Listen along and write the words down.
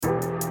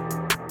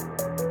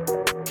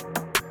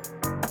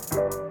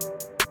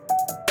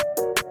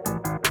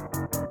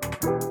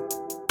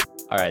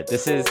All right,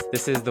 this is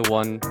the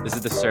one. This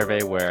is the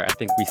survey where I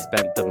think we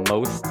spent the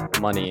most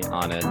money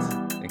on it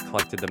and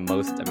collected the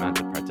most amount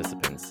of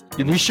participants.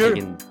 We sure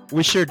did.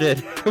 We sure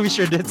did. We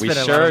spend a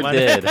lot sure of money.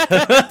 did. We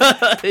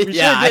sure did.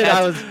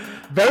 I was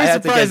very I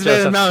had to get surprised with the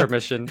Joseph's amount.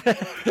 permission.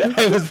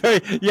 I was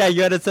very. Yeah,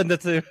 you had to send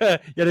it to. You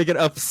had to get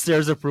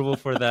upstairs approval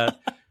for that.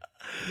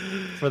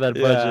 For that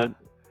budget.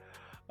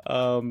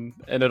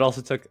 And it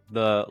also took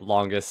the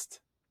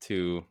longest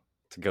to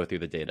go through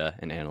the data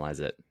and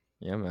analyze it.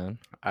 Yeah, man.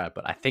 All right,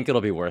 but I think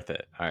it'll be worth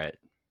it. All right,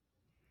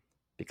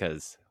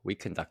 because we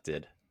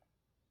conducted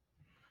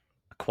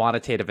a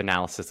quantitative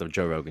analysis of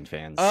Joe Rogan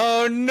fans.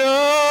 Oh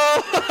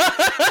no!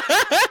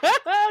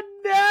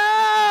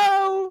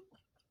 No!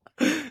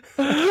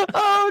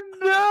 Oh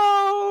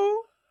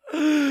no!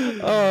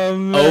 Oh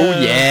man! Oh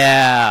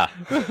yeah!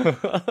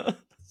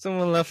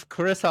 Someone left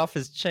Chris off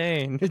his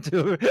chain.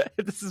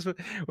 This is what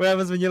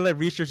happens when you let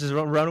researchers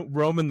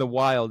roam in the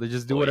wild. They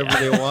just do whatever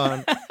they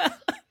want.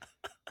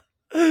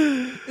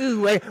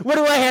 Ooh, what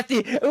do I have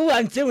to? Oh,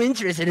 I'm so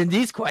interested in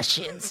these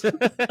questions.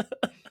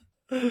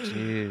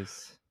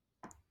 Jeez.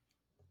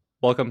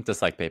 Welcome to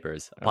Psych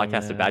Papers, a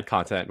podcast man. of bad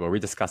content where we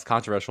discuss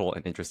controversial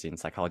and interesting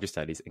psychology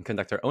studies and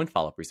conduct our own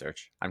follow-up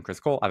research. I'm Chris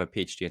Cole. I have a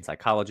PhD in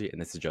psychology,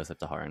 and this is Joseph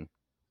Taharan.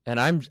 And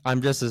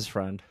I'm just his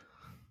friend.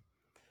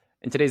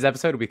 In today's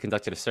episode, we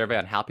conducted a survey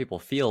on how people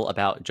feel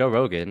about Joe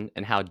Rogan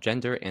and how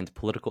gender and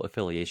political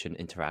affiliation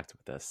interact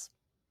with this.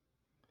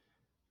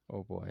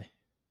 Oh boy.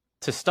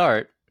 To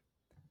start,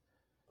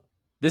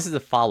 this is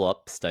a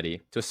follow-up study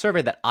to a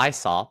survey that I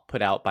saw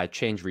put out by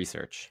Change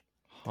Research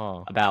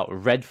about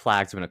red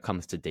flags when it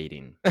comes to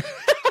dating.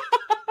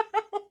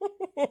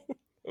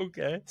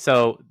 Okay.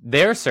 So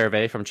their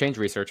survey from Change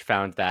Research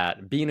found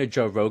that being a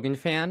Joe Rogan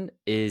fan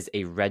is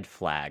a red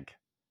flag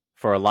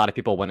for a lot of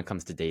people when it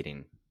comes to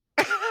dating.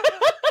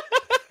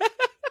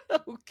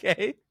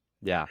 Okay.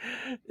 Yeah.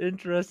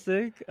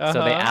 Interesting.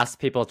 So they asked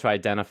people to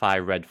identify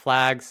red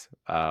flags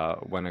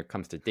when it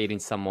comes to dating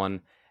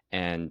someone.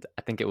 And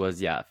I think it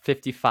was,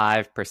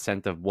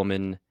 55% of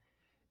women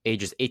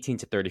ages 18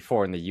 to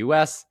 34 in the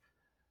U.S.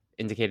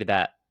 indicated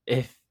that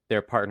if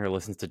their partner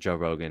listens to Joe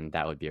Rogan,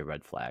 that would be a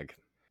red flag.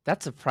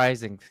 That's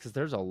surprising because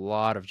there's a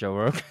lot of Joe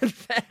Rogan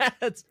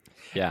fans.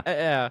 Yeah.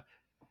 Yeah.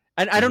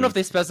 And I don't know if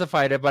they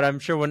specified it, but I'm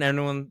sure when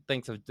anyone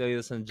thinks of they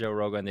listen to Joe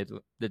Rogan,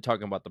 they're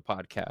talking about the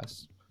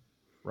podcast,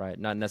 right?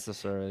 Not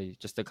necessarily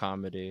just the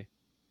comedy.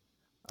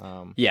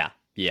 Yeah.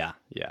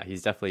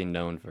 He's definitely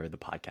known for the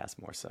podcast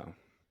more so.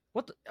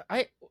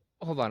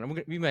 Hold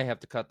on. We may have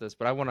to cut this,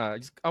 but I want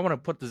to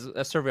put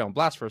this survey on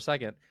blast for a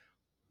second.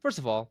 First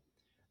of all,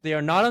 they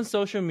are not on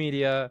social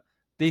media.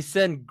 They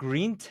send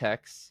green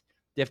texts.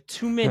 They have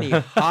too many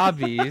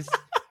hobbies.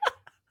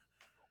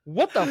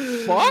 What the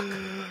fuck?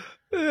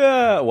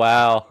 Yeah.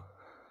 Wow.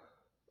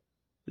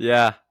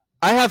 Yeah.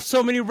 I have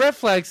so many red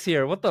flags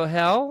here. What the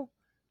hell?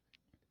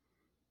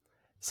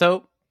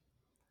 So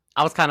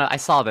I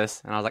saw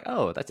this and I was like,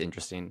 oh, that's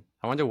interesting.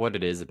 I wonder what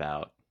it is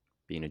about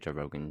being a Joe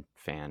Rogan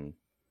fan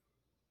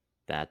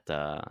that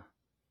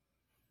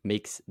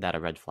makes that a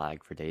red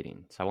flag for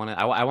dating. So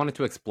I wanted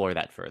to explore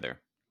that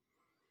further.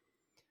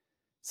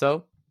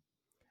 So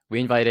we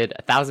invited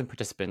 1,000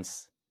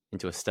 participants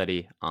into a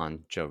study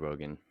on Joe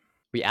Rogan.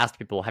 We asked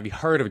people, have you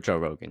heard of Joe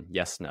Rogan?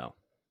 Yes, no.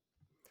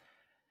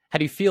 How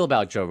do you feel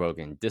about Joe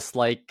Rogan?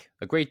 Dislike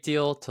a great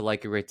deal to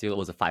like a great deal. It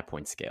was a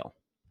 5-point scale.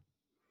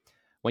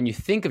 When you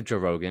think of Joe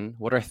Rogan,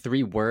 what are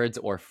 3 words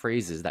or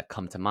phrases that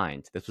come to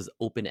mind? This was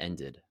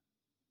open-ended.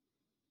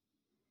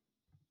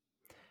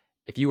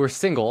 If you were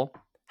single,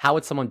 how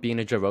would someone being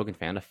a Joe Rogan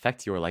fan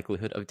affect your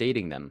likelihood of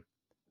dating them?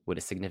 Would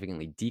it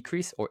significantly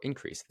decrease or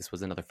increase? This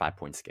was another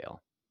 5-point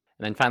scale.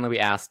 And then finally we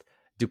asked,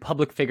 do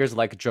public figures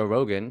like Joe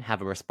Rogan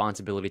have a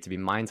responsibility to be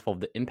mindful of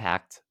the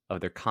impact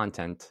of their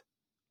content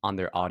on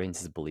their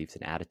audience's beliefs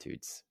and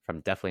attitudes?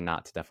 From definitely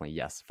not to definitely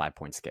yes,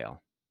 5-point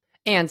scale.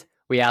 And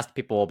we asked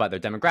people about their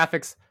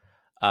demographics,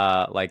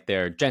 like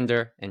their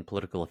gender and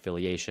political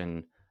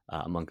affiliation,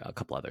 among a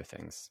couple other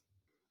things.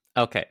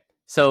 Okay,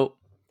 so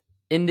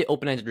in the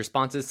open-ended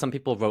responses, some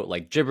people wrote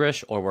like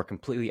gibberish or were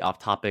completely off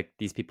topic.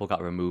 These people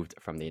got removed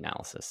from the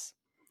analysis.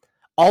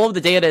 All of the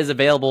data is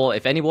available.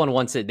 If anyone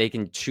wants it, they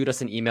can shoot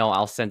us an email.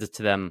 I'll send it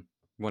to them.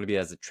 We want to be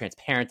as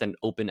transparent and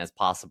open as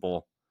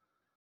possible.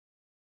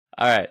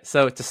 All right,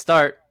 so to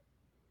start,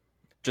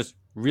 just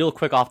real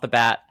quick off the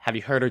bat, have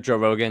you heard of Joe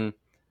Rogan?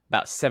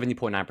 About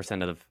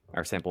 70.9% of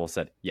our sample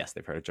said, yes,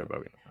 they've heard of Joe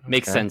Rogan.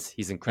 Makes sense.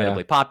 He's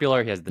incredibly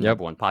popular. He has the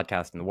number 1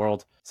 podcast in the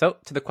world. So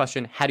to the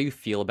question, how do you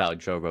feel about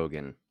Joe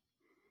Rogan?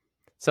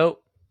 So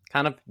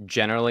kind of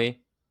generally,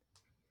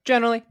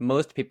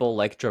 most people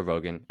like Joe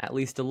Rogan, at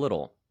least a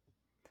little.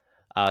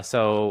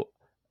 So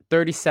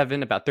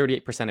about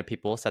 38% of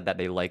people said that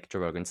they like Joe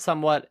Rogan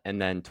somewhat,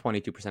 and then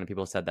 22% of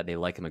people said that they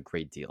like him a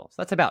great deal. So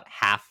that's about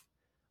half.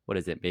 What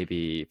is it?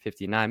 Maybe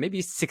 59,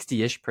 maybe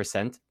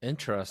 60-ish%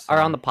 Interesting.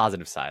 are on the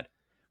positive side,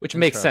 which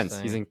makes sense.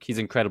 He's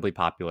incredibly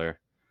popular.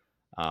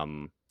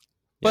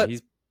 But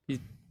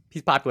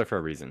he's popular for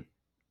a reason.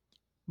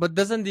 But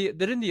didn't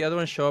the other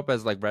one show up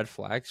as like red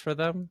flags for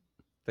them?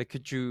 Like,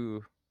 could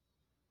you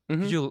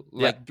Mhm. Did you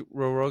Yeah. like Joe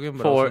Rogan,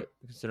 but For also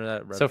consider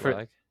that red so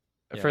flag?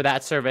 for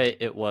that survey,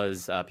 it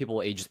was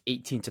people ages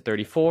 18 to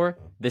 34.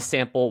 This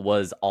sample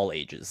was all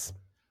ages.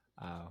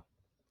 Oh,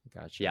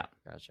 gotcha. Yeah.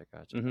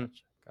 Mhm.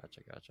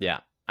 Gotcha.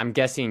 Yeah. I'm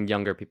guessing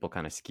younger people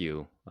kind of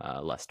skew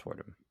less toward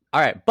him. All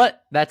right,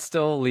 but that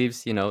still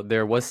leaves,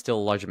 there was still a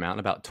large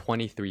amount, about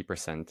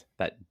 23%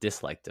 that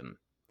disliked him.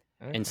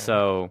 Okay. And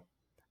so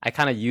I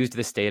kind of used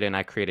this data and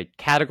I created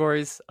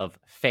categories of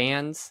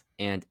fans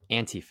and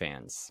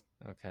anti-fans.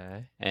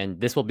 Okay.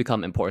 And this will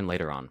become important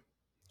later on.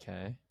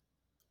 Okay.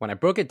 When I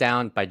broke it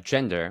down by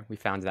gender, we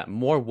found that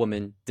more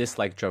women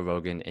dislike Joe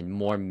Rogan and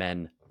more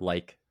men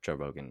like Joe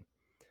Rogan.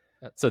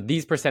 So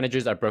these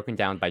percentages are broken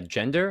down by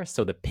gender.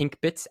 So the pink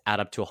bits add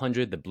up to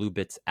 100, the blue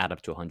bits add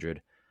up to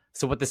 100.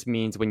 So what this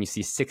means when you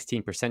see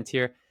 16%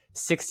 here,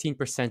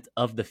 16%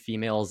 of the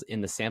females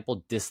in the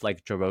sample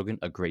dislike Joe Rogan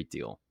a great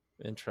deal.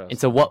 Interesting. And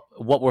so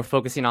what we're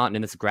focusing on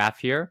in this graph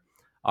here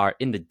are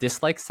in the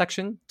dislike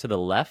section to the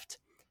left,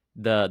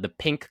 the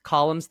pink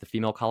columns, the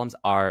female columns,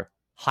 are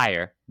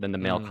higher than the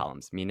male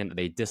columns, meaning that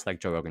they dislike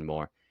Joe Rogan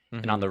more.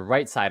 And on the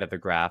right side of the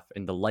graph,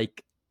 in the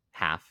like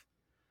half,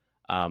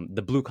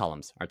 the blue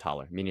columns are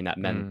taller, meaning that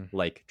men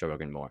like Joe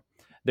Rogan more.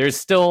 There's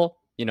still,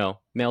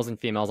 males and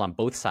females on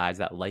both sides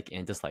that like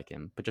and dislike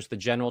him, but just the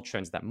general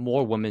trends that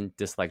more women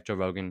dislike Joe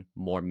Rogan,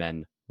 more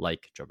men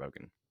like Joe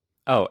Rogan.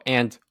 Oh,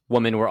 and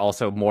women were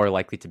also more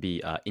likely to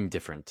be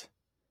indifferent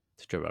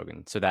to Joe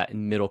Rogan. So that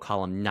in middle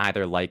column,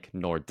 neither like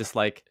nor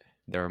dislike,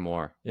 there are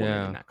more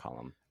women in that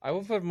column. I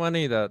would put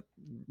money that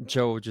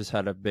Joe just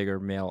had a bigger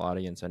male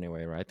audience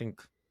anyway, right? I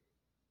think.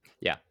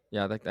 Yeah.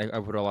 Yeah, I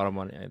put a lot of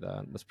money on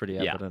that. That's pretty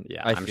evident.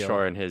 Yeah, I'm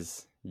sure in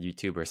his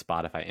YouTube or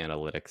Spotify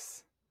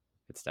analytics,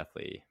 it's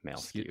definitely male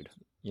skewed.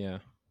 Yeah.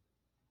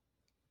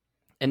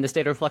 And this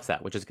data reflects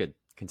that, which is good,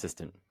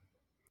 consistent.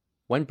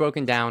 When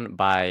broken down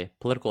by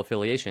political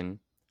affiliation,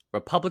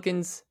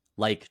 Republicans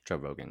like Joe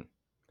Rogan.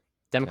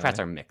 Democrats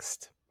are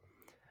mixed.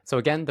 So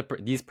again,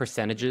 these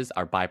percentages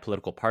are by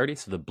political party.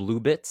 So the blue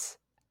bits,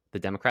 the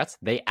Democrats,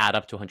 they add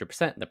up to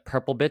 100%. The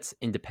purple bits,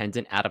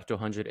 independent, add up to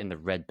 100, and the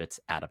red bits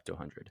add up to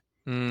 100.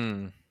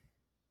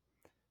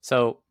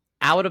 So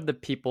out of the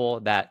people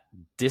that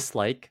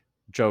dislike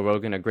Joe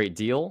Rogan a great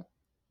deal,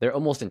 they're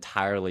almost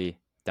entirely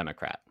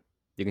Democrat.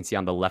 You can see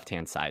on the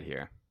left-hand side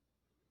here.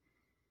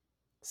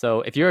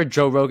 So if you're a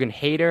Joe Rogan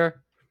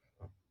hater,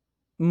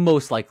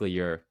 most likely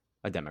you're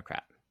a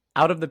Democrat.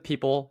 Out of the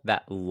people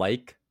that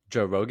like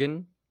Joe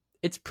Rogan,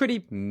 it's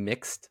pretty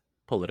mixed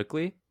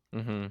politically.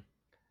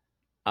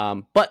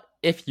 But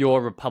if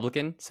you're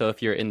Republican, so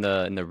if you're in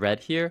the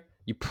red here,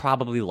 you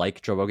probably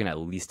like Joe Rogan at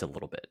least a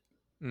little bit.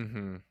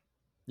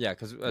 Yeah,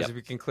 because as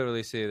we can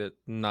clearly see that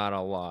not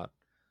a lot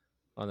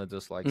on the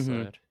dislike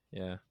side.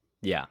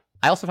 Yeah.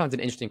 I also found an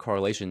interesting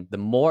correlation. The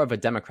more of a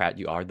Democrat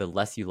you are, the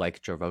less you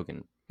like Joe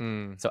Rogan.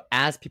 So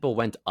as people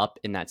went up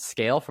in that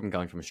scale from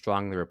going from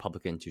strongly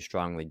Republican to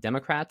strongly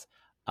Democrat,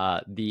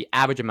 the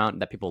average amount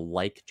that people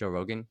like Joe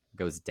Rogan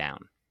goes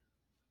down.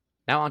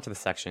 Now onto the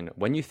section.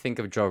 When you think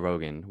of Joe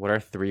Rogan, what are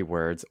 3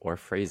 words or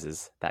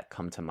phrases that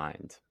come to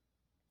mind?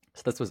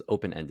 So this was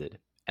open-ended.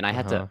 And I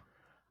had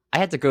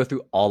to go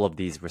through all of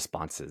these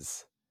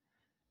responses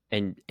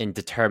and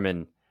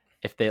determine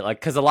if they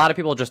because a lot of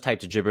people just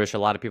typed gibberish. A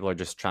lot of people are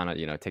just trying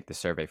to, take the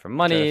survey for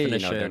money.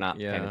 They're not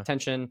paying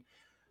attention.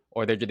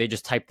 Or they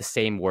just type the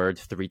same word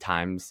 3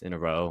 times in a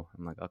row.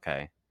 I'm like,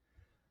 okay.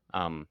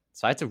 So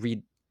I had to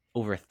read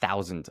over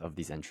 1,000 of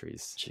these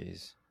entries.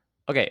 Jeez.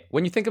 Okay,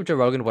 when you think of Joe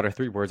Rogan, what are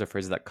 3 words or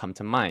phrases that come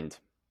to mind?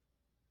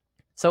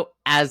 So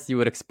as you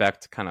would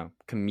expect, kind of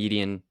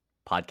comedian,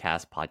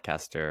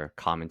 podcaster,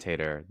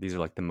 commentator, these are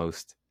like the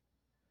most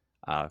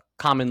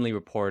commonly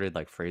reported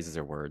phrases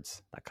or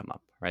words that come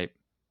up, right?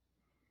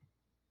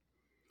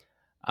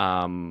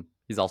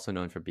 He's also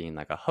known for being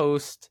a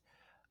host,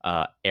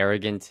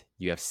 arrogant,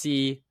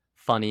 UFC,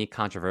 funny,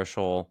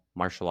 controversial,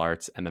 martial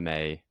arts,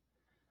 MMA,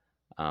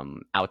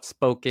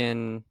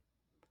 outspoken,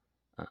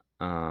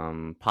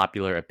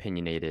 popular,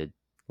 opinionated,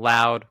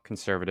 loud,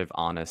 conservative,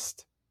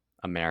 honest,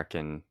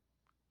 American.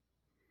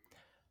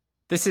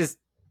 This is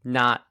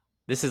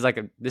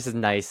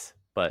nice,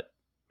 but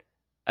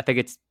I think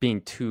it's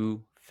being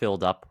too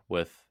filled up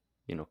with,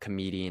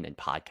 comedian and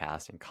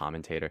podcast and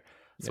commentator.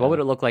 So what would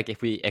it look like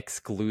if we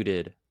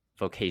excluded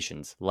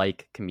vocations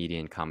like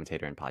comedian,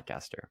 commentator, and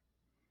podcaster?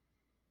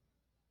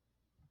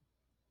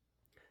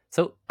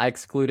 So I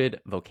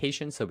excluded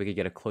vocation so we could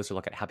get a closer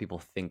look at how people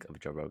think of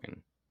Joe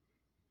Rogan.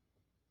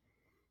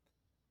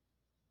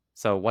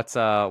 So what's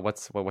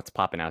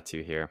popping out to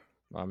you here?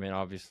 I mean,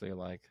 obviously,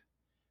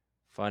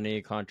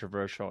 funny,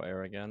 controversial,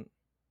 arrogant,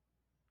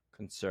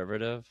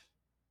 conservative.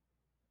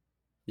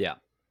 Yeah.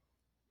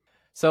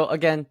 So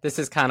again, this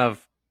is kind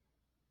of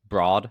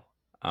broad.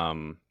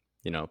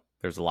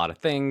 There's a lot of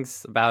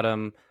things about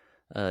him.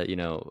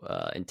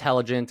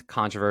 Intelligent,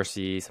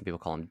 controversy. Some people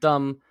call him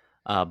dumb,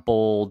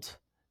 bold,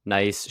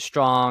 nice,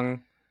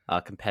 strong,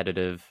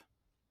 competitive,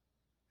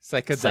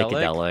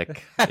 psychedelic.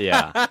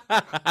 Yeah.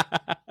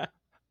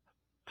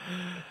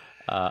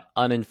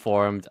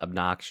 Uninformed,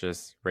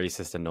 obnoxious,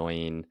 racist,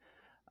 annoying,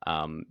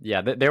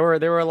 There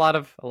were a lot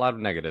of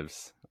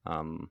negatives.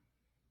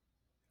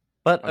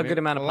 But I a mean, good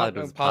amount a of lot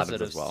of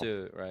positives as positives well.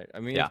 too, right? I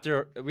mean, Yeah.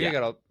 we Yeah.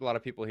 got a lot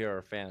of people here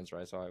are fans,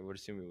 right? So I would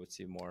assume we would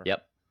see more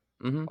Yep.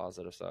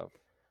 positive stuff.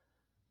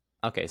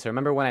 Okay, so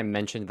remember when I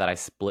mentioned that I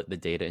split the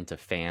data into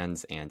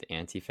fans and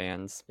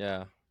anti-fans?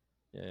 Yeah,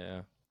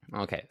 yeah.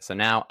 Okay, so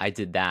now I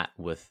did that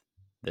with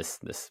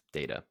this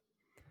data.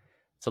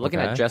 So looking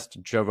at Okay.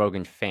 just Joe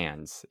Rogan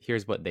fans,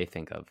 here's what they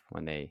think of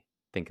when they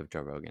think of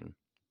Joe Rogan.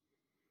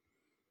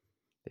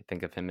 They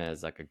think of him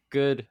as like a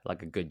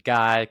good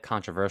guy,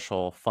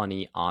 controversial,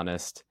 funny,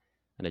 honest,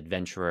 an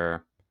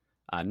adventurer,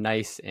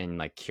 nice and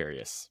like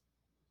curious.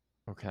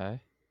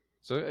 Okay.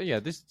 So yeah,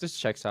 this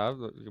checks out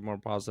the more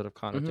positive Mm-hmm.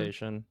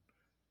 connotation.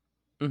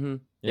 Mm-hmm.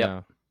 Yep.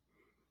 Yeah.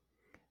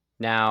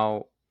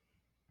 Now,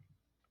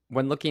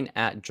 when looking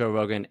at Joe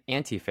Rogan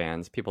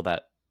anti-fans, people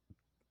that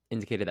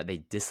indicated that they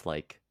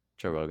dislike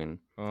Joe Rogan.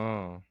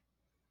 Oh,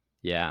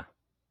 Yeah.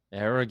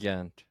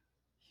 arrogant,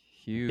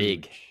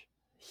 Big. huge.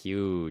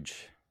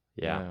 Huge.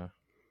 Yeah. Yeah.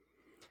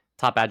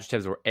 Top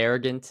adjectives were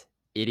arrogant,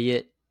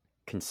 idiot,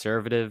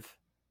 conservative,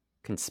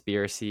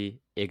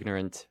 conspiracy,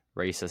 ignorant,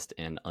 racist,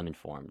 and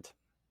uninformed.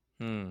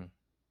 Hmm.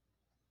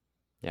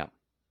 Yeah.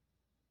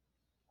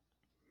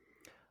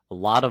 A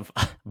lot of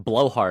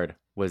blowhard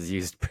was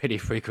used pretty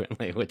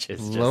frequently, which is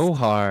just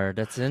Blowhard.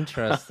 That's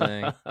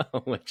interesting.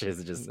 which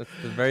is just That's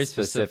very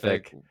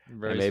specific.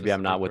 And maybe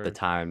I'm not with the word.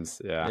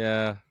 times. Yeah.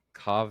 Yeah.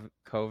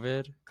 COVID.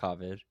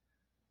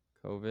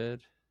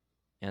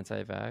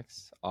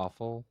 Anti-vax.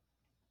 Awful.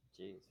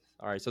 Jeez.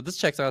 All right. So this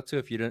checks out too.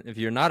 If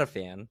you're not a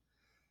fan,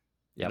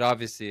 Yep. you'd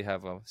obviously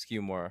have a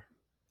skew more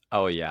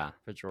Oh yeah.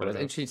 But it's pejorative.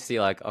 interesting to see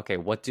like, okay,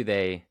 what do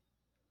they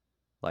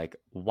like?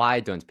 Why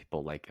don't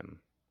people like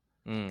him?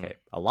 Okay,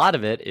 a lot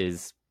of it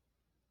is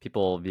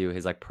people view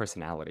his like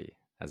personality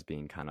as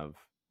being kind of,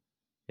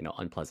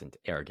 unpleasant,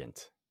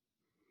 arrogant.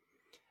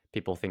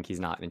 People think he's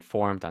not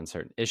informed on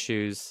certain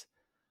issues.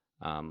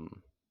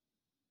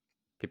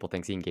 People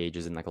think he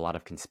engages in like a lot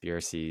of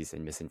conspiracies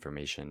and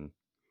misinformation,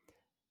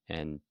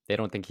 and they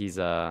don't think he's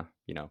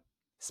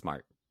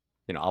smart.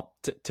 I'll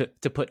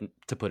to put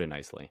it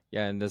nicely.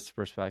 Yeah, in this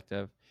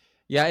perspective.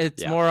 Yeah,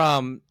 it's Yeah.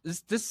 more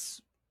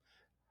this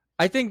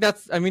I think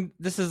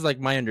this is like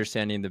my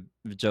understanding of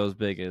Joe's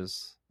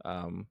biggest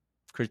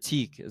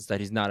critique is that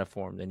he's not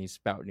informed and he's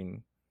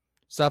spouting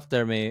stuff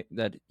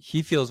that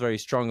he feels very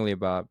strongly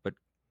about, but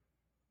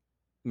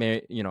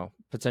may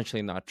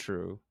potentially not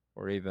true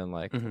or even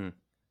like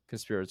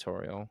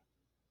conspiratorial.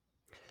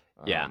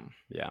 Yeah.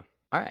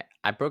 All right,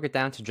 I broke it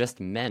down to just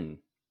men.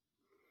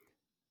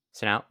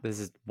 So now this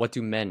is what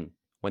do men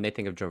when they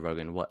think of Joe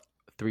Rogan? What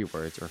 3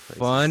 words or phrases?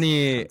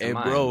 Funny, hey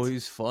bro,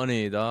 he's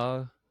funny,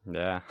 dog.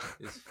 Yeah,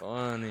 he's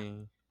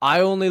funny.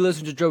 I only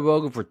listen to Joe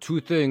Rogan for 2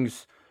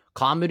 things: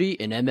 comedy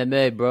and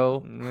MMA,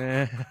 bro.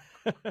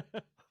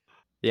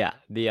 Yeah,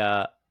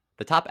 the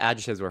top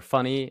adjectives were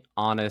funny,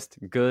 honest,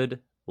 good,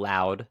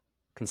 loud,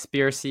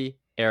 conspiracy,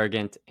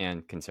 arrogant,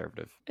 and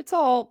conservative.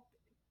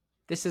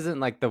 This isn't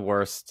like the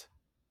worst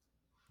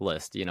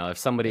list. If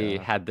somebody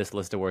had this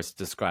list of words to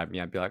describe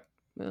me, I'd be like,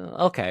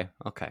 okay,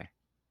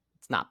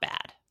 it's not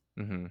bad.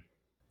 Mm-hmm.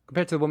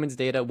 Compared to the women's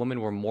data,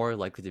 women were more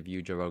likely to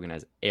view Joe Rogan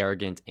as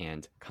arrogant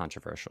and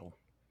controversial.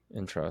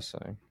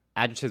 Interesting.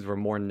 Adjectives were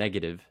more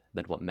negative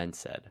than what men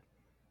said.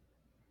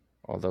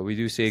 Although we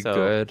do say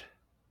good.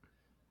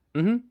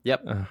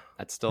 Yep,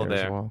 that's still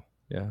there. As well.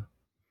 Yeah.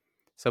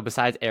 So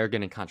besides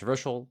arrogant and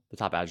controversial, the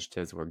top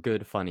adjectives were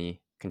good, funny,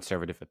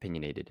 conservative,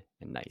 opinionated,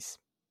 and nice.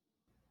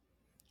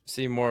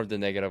 See more of the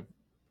negative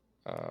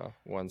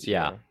ones.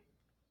 Yeah. Here.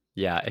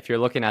 Yeah, if you're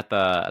looking at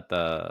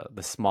the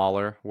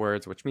smaller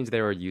words, which means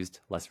they were used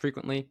less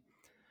frequently,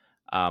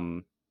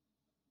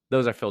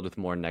 those are filled with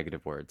more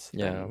negative words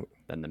than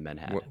the men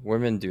had.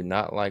 Women do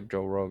not like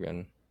Joe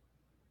Rogan.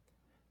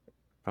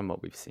 From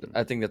what we've seen.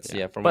 I think that's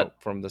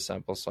from the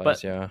sample size,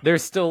 but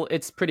there's still,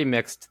 it's pretty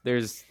mixed.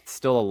 There's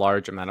still a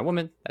large amount of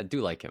women that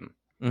do like him.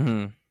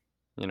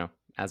 Mm-hmm.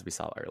 As we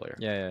saw earlier.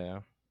 Yeah.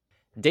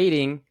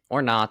 Dating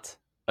or not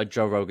a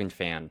Joe Rogan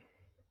fan.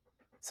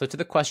 So to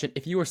the question,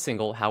 if you were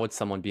single, how would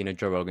someone being a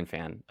Joe Rogan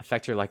fan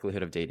affect your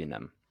likelihood of dating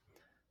them?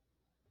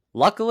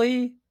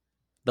 Luckily,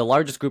 the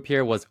largest group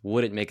here was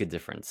would it make a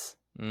difference?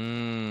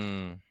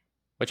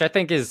 Which I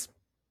think is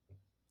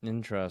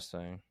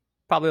interesting.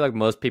 Probably like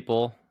most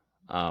people.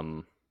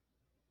 I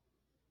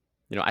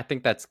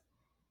think that's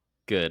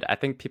good. I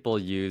think people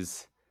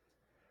use,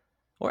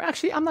 or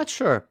actually, I'm not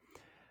sure.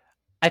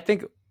 I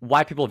think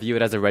why people view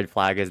it as a red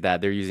flag is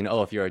that they're using,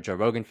 if you're a Joe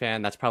Rogan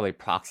fan, that's probably a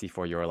proxy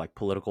for your like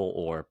political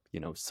or,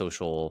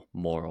 social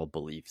moral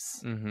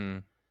beliefs. Mm-hmm.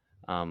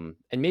 And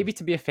maybe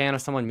to be a fan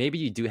of someone, maybe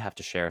you do have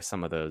to share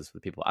some of those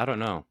with people. I don't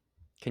know.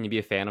 Can you be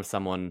a fan of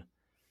someone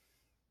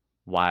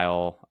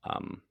while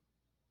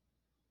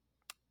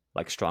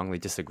like strongly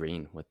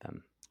disagreeing with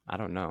them? I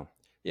don't know.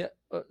 Yeah,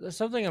 there's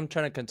something I'm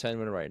trying to contend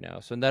with right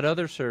now. So in that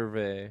other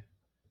survey,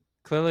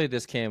 clearly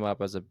this came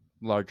up as a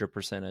larger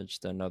percentage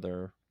than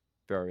other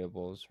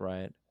variables,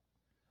 right?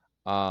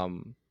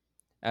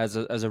 As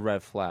a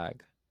red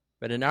flag.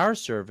 But in our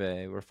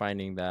survey, we're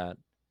finding that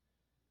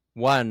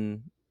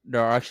one,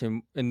 there are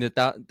actually in the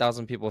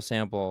 1,000 people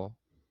sample,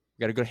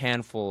 we got a good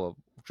handful of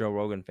Joe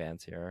Rogan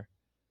fans here,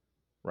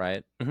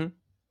 right? Mm-hmm.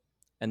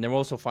 And they're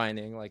also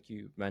finding, like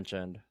you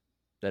mentioned,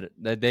 that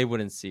they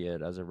wouldn't see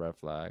it as a red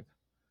flag,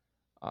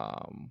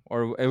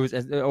 or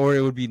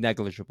it would be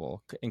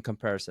negligible in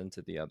comparison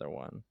to the other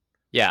one.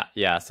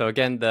 Yeah. So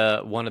again,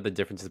 one of the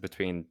differences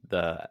between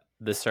the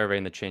survey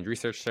and the Change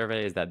Research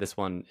survey is that this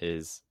one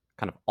is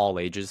kind of all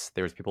ages.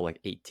 There was people like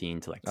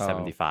 18 to like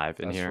 75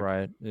 in That's here.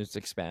 right. It's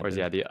expanded.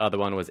 Whereas the other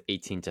one was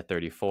 18 to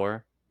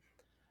 34.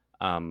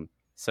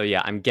 So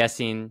yeah, I'm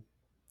guessing.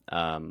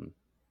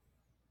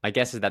 My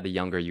guess is that the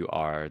younger you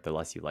are, the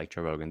less you like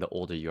Joe Rogan. The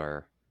older you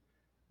are,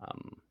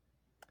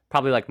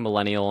 probably like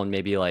millennial and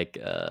maybe like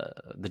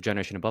the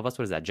generation above us.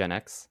 What is that? Gen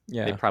X.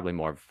 Yeah. They're probably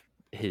more of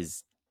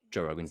his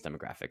Joe Rogan's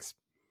demographics.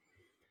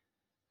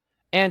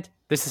 And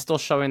this is still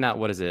showing that,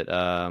 what is it?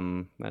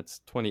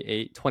 That's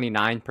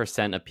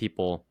 29% of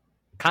people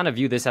kind of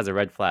view this as a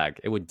red flag.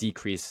 It would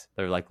decrease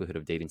their likelihood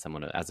of dating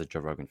someone as a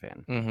Joe Rogan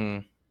fan. Mm-hmm.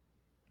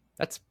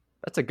 That's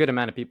a good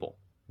amount of people.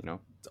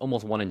 It's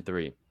almost 1 in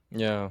 3.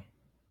 Yeah.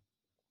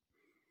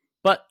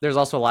 But there's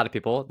also a lot of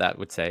people that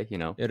would say,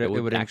 it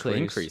would actually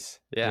increase.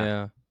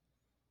 Yeah.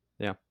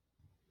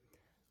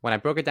 When I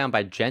broke it down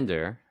by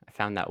gender, I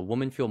found that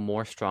women feel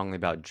more strongly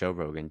about Joe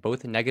Rogan,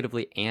 both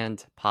negatively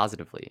and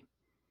positively.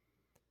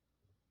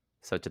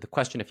 So to the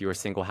question, if you were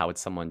single, how would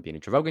someone being a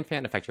Joe Rogan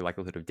fan affect your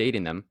likelihood of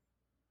dating them?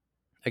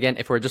 Again,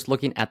 if we're just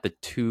looking at the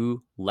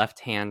 2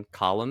 left-hand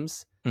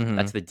columns,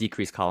 that's the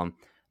decrease column.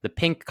 The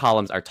pink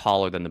columns are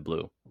taller than the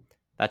blue.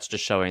 That's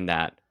just showing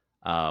that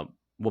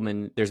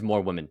there's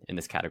more women in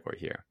this category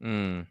here.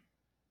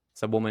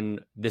 So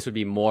this would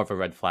be more of a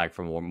red flag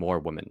for more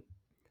women.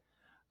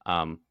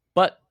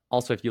 But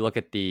also, if you look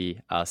at the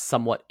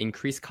somewhat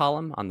increased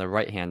column on the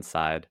right-hand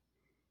side,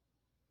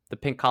 the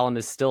pink column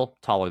is still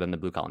taller than the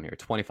blue column here,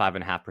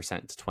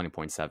 25.5% to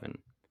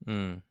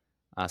 20.7.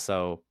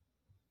 So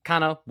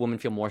kind of women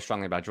feel more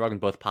strongly about Joe Rogan,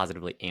 both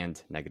positively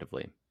and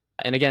negatively.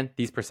 And again,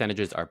 these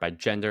percentages are by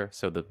gender.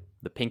 So the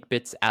pink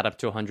bits add up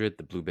to 100,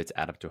 the blue bits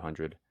add up to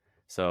 100.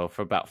 So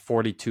for about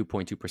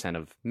 42.2%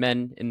 of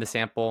men in the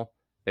sample,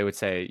 they would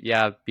say,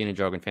 yeah, being a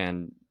Joe Rogan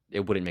fan,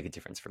 it wouldn't make a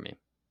difference for me.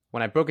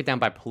 When I broke it down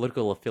by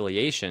political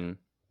affiliation,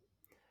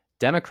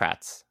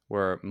 Democrats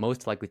were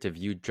most likely to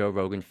view Joe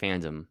Rogan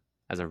fandom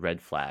as a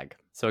red flag.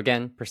 So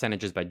again,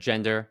 percentages by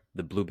gender,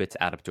 the blue bits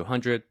add up to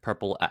 100,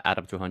 purple add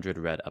up to 100,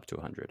 red up to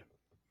 100.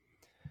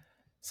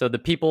 So the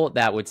people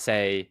that would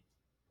say,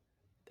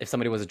 if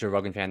somebody was a Joe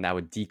Rogan fan, that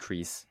would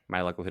decrease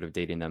my likelihood of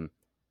dating them.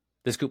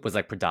 This group was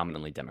like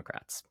predominantly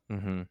Democrats.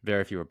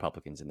 Very few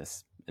Republicans in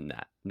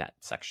that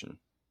section.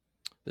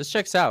 This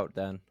checks out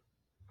then,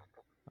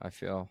 I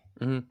feel.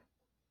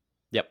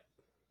 Yep.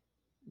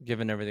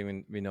 Given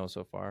everything we know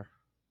so far.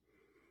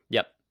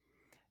 Yep.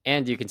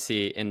 And you can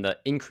see in the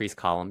increase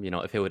column,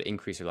 if it would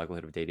increase your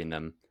likelihood of dating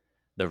them,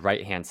 the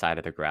right-hand side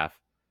of the graph,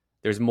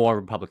 there's more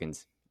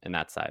Republicans in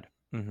that side.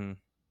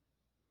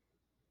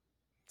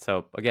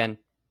 So again,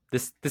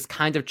 this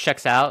kind of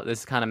checks out.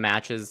 This kind of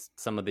matches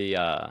some of the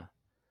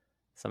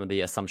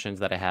assumptions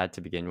that I had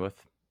to begin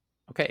with.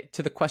 Okay,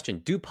 to the question,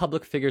 do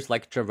public figures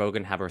like Joe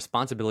Rogan have a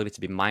responsibility to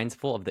be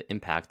mindful of the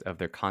impact of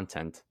their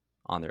content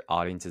on their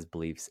audience's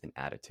beliefs and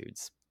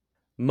attitudes?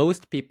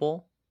 Most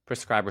people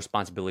prescribe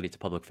responsibility to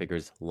public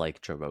figures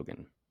like Joe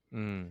Rogan.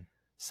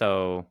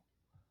 So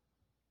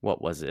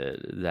what was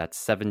it? That's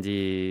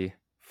 75%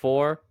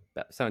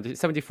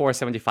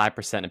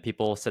 of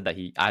people said that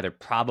he either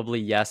probably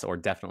yes or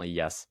definitely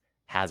yes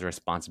has a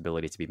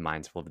responsibility to be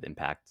mindful of the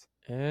impact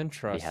he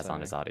has on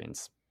his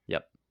audience.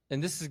 Yep.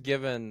 And this is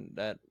given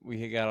that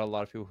we got a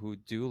lot of people who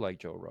do like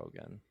Joe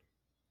Rogan.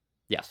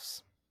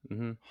 Yes.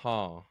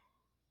 Huh.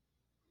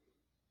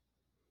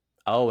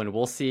 Oh, and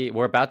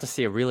we're about to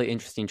see a really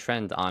interesting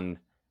trend on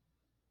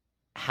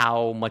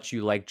how much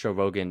you like Joe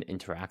Rogan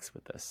interacts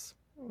with this.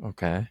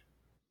 Okay.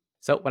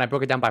 So when I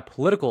broke it down by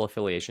political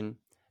affiliation,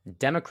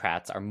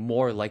 Democrats are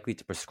more likely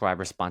to prescribe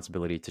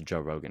responsibility to Joe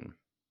Rogan.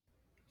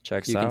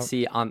 Checks out. You can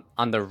see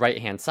on the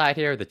right-hand side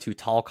here, the 2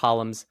 tall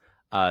columns,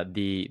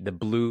 the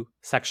blue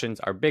sections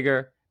are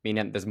bigger,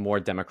 meaning there's more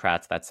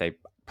Democrats that say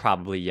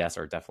probably yes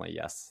or definitely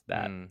yes,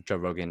 that Joe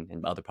Rogan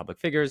and other public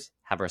figures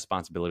have a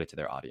responsibility to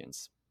their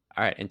audience.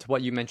 All right, and to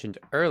what you mentioned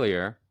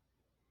earlier,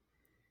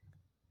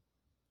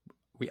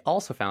 we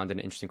also found an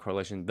interesting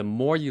correlation. The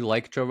more you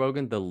like Joe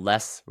Rogan, the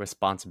less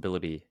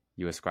responsibility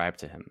you ascribe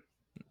to him.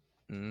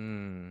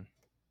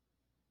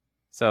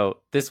 So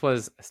this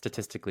was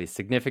statistically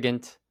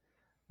significant,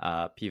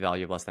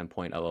 p-value of less than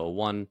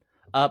 0.001,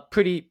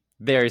 pretty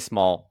very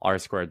small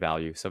R-squared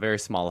value, so very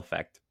small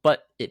effect,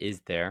 but it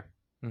is there.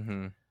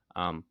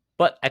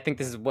 But I think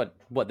this is what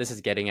this is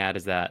getting at,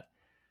 is that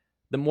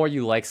the more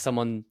you like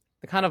someone,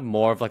 the kind of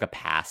more of like a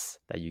pass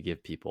that you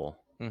give people.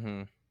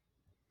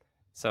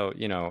 So,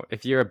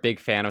 if you're a big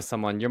fan of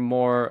someone, you're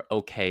more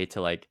okay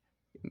to like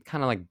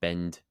kind of like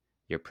bend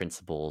your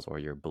principles or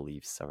your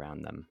beliefs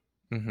around them.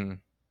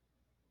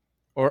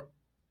 Or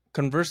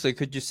conversely,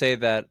 could you say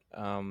that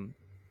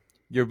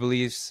your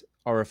beliefs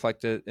are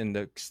reflected in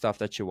the stuff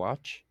that you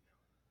watch?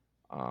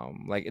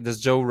 Like, does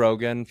Joe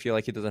Rogan feel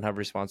like he doesn't have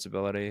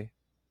responsibility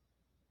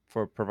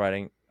for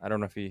providing? I don't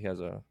know if he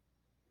has a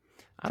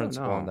I don't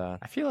principle on know. that.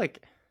 I feel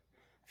like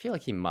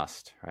he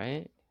must,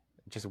 right?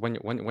 Just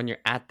when you're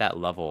at that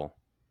level,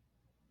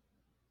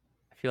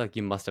 I feel like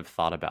you must have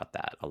thought about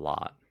that a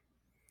lot.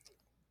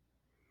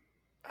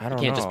 I You don't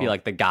can't just be know.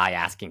 like the guy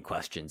asking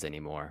questions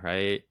anymore,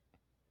 right?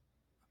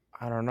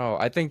 I don't know.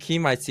 I think he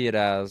might see it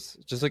as,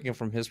 just looking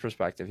from his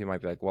perspective, he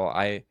might be like, well,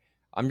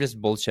 I'm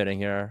just bullshitting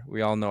here.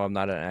 We all know I'm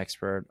not an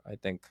expert. I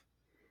think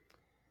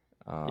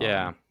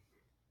Yeah.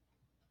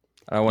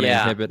 I don't want to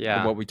Yeah, inhibit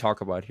yeah. what we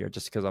talk about here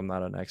just because I'm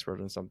not an expert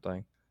in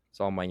something. It's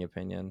all my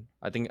opinion.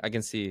 I think I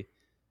can see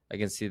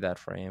that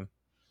framing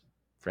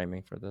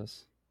for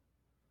this.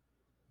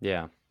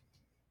 Yeah.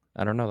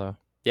 I don't know though.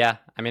 Yeah.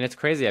 I mean, it's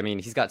crazy. I mean,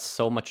 he's got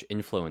so much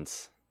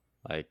influence.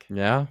 Like,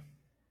 Yeah.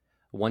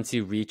 once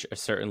you reach a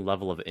certain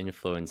level of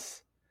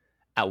influence,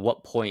 at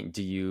what point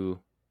do you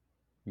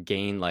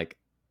gain like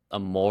a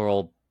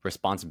moral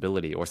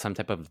responsibility or some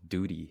type of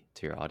duty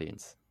to your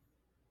audience?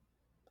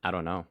 I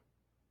don't know.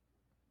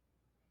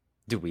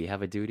 Do we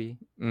have a duty?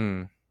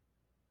 Mm.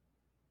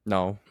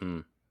 No.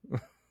 Hmm.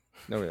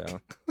 No, we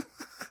don't.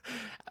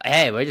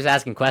 Hey, we're just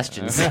asking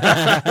questions. All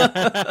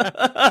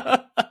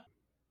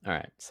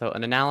right. So,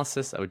 an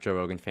analysis of Joe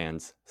Rogan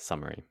fans'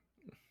 summary.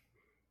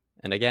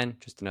 And again,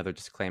 just another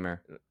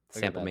disclaimer: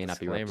 sample may not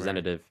be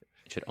representative.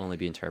 It should only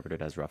be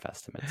interpreted as rough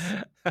estimates.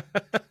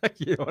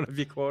 You don't want to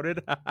be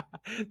quoted?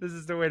 This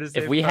is the way to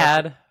If we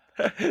had,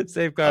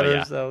 safeguard Oh, yeah.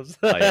 ourselves.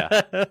 Oh,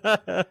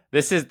 yeah.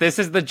 this is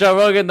the Joe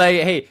Rogan,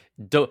 like, hey,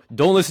 don't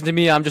listen to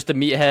me. I'm just a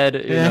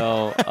meathead, you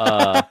know.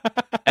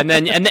 And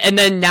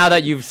then now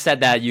that you've said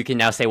that, you can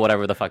now say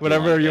whatever the fuck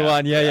Whatever you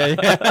want. Yeah.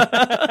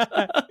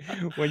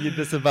 When you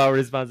disavow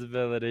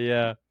responsibility,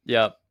 yeah.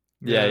 Yep.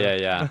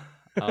 Yeah.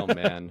 Oh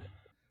man.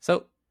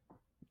 So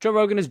Joe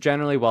Rogan is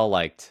generally well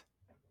liked.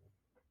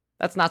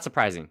 That's not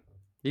surprising.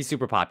 He's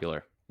super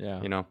popular.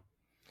 Yeah. You know.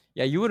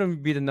 Yeah, you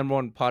wouldn't be the number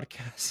one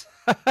podcast,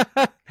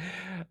 the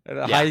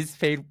highest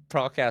paid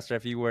podcaster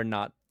if you were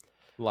not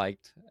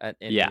liked at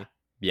any Yeah.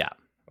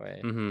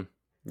 way. Mm-hmm.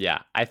 Yeah.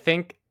 I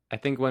think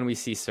when we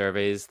see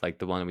surveys like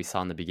the one we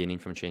saw in the beginning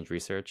from Change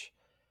Research,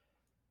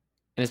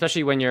 and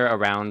especially when you're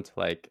around,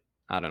 like,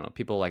 I don't know,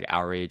 people like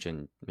our age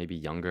and maybe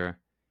younger,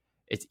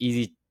 it's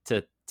easy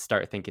to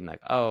start thinking like,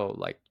 oh,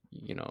 like,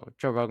 you know,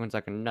 Joe Rogan's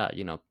like a nut,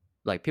 you know,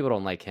 like people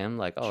don't like him,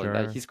 like, oh,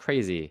 Sure. he's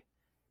crazy.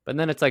 But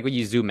then it's like when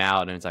you zoom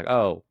out and it's like,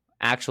 oh,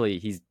 actually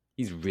he's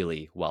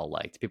really well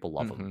liked. People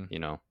love him, you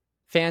know.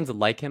 Fans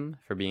like him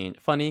for being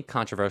funny,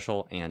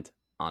 controversial, and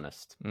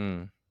honest.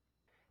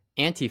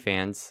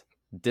 Anti-fans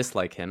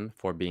dislike him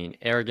for being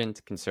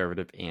arrogant,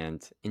 conservative,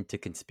 and into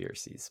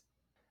conspiracies.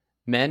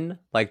 Men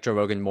like Joe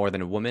Rogan more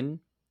than women,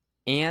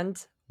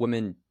 and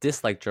women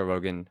dislike Joe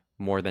Rogan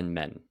more than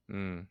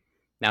men.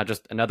 Now,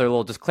 just another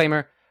little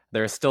disclaimer: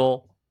 there are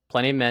still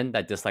plenty of men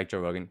that dislike Joe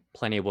Rogan,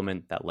 plenty of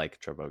women that like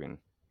Joe Rogan,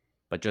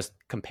 but just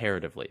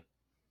comparatively.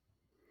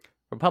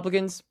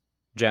 Republicans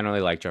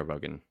generally like Joe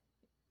Rogan,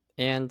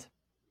 and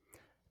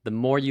the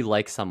more you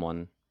like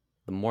someone,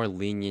 the more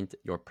lenient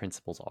your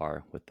principles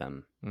are with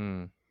them.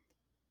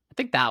 I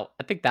think that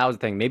was the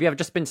thing. Maybe I've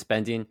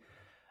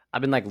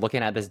been like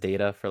looking at this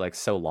data for like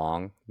so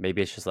long.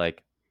 Maybe it's just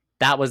like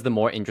that was the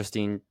more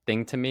interesting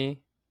thing to me.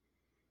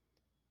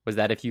 Was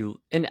that if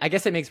you, and I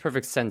guess it makes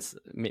perfect sense.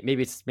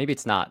 Maybe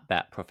it's not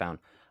that profound,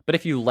 but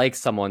if you like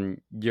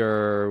someone,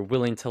 you're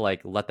willing to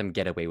like let them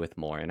get away with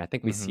more. And I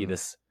think we see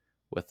this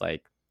with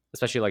like,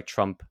 especially like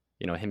Trump,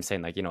 you know, him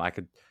saying like, you know, I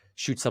could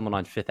shoot someone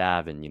on Fifth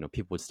Ave and, you know,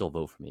 people would still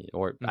vote for me.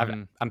 Or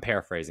I'm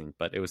paraphrasing,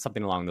 but it was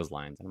something along those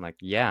lines. And I'm like,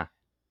 yeah,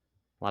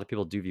 a lot of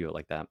people do view it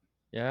like that.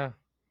 Yeah.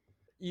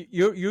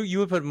 You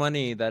would put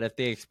money that if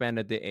they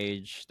expanded the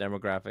age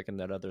demographic in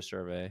that other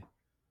survey,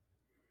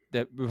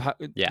 that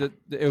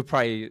it would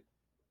probably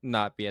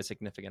not be as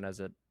significant as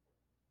it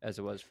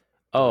was.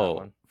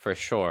 For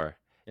sure.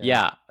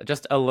 Yeah,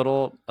 just a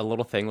little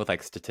thing with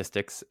like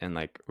statistics and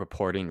like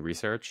reporting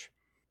research.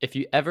 If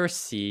you ever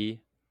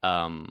see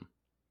survey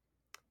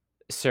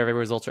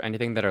results or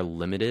anything that are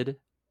limited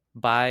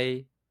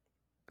by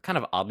kind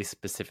of oddly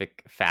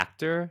specific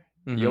factor,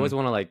 you always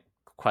want to like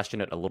question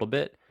it a little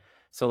bit.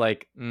 So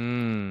like,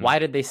 why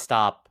did they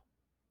stop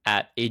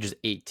at ages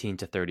 18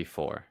 to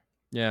 34?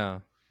 Yeah.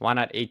 Why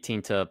not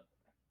 18 to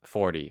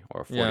 40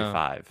 or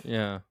 45?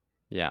 Yeah.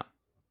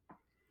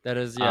 That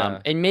is,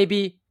 and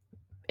maybe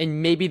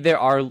there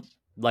are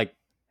like,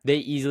 they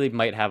easily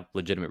might have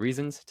legitimate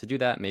reasons to do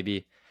that.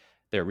 Maybe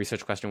their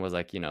research question was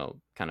like, you know,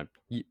 kind of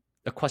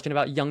a question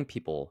about young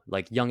people,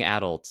 like young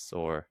adults,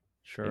 or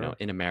you know,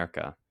 in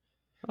America.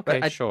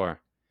 Okay, sure.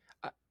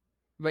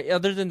 But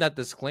other than that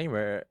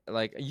disclaimer,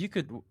 like, you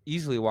could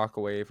easily walk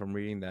away from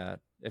reading that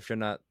if you're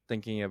not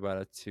thinking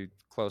about it too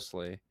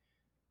closely,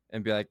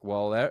 and be like,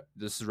 well,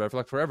 this is a red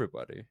flag for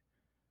everybody.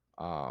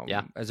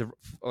 As a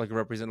like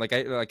represent, like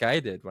I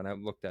did when I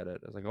looked at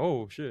it, I was like,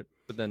 oh shit.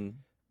 But then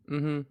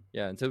Mm-hmm.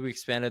 Yeah, until we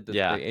expanded the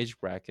Yeah. age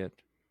bracket.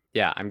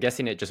 Yeah, I'm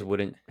guessing it just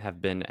wouldn't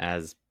have been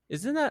as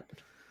Isn't that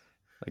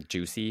like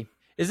juicy,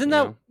 isn't you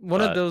that know?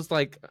 one of But those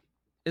like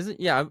isn't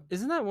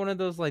that one of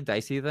those like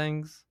dicey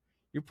things?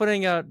 You're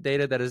putting out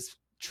data that is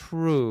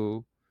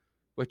true,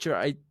 but you're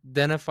yeah.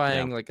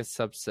 identifying like a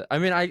subset. I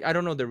mean, I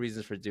don't know the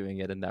reasons for doing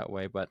it in that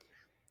way, but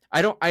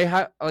I don't. I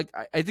have like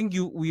I think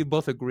we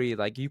both agree.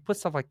 Like you put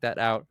stuff like that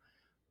out,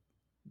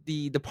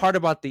 the part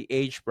about the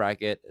age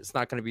bracket is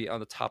not going to be on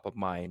the top of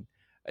mind.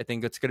 I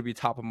think it's going to be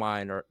top of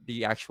mind or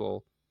the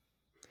actual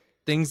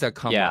things that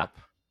come Yeah. up,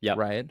 Yep.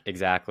 right?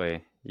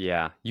 Exactly.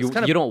 Yeah. It's You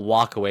kind you of don't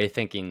walk away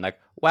thinking like,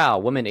 wow,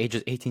 women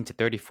ages 18 to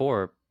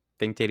 34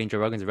 think dating Joe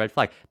Rogan's a red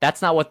flag.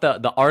 That's not what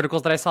the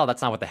articles that I saw,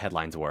 that's not what the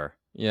headlines were.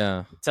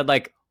 yeah. It said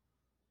like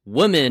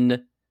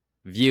women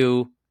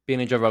view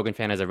being a Joe Rogan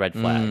fan as a red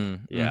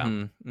flag.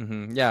 Yeah.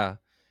 Yeah.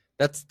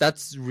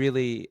 That's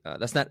really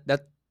that's not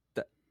that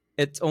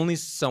it's only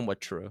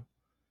somewhat true.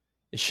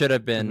 It should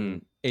have Mm-hmm.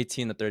 been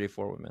 18 to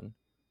 34 women.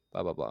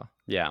 Blah blah blah.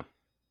 Yeah.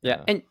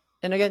 Yeah. Yeah.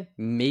 And again,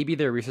 maybe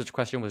their research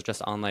question was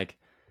just on like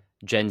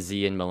Gen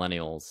Z and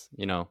millennials,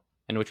 you know,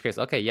 in which case,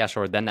 okay, yeah,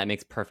 sure, then that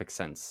makes perfect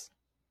sense.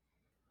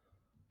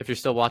 If you're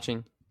still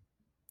watching,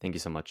 thank you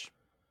so much.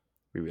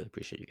 We really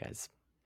appreciate you guys.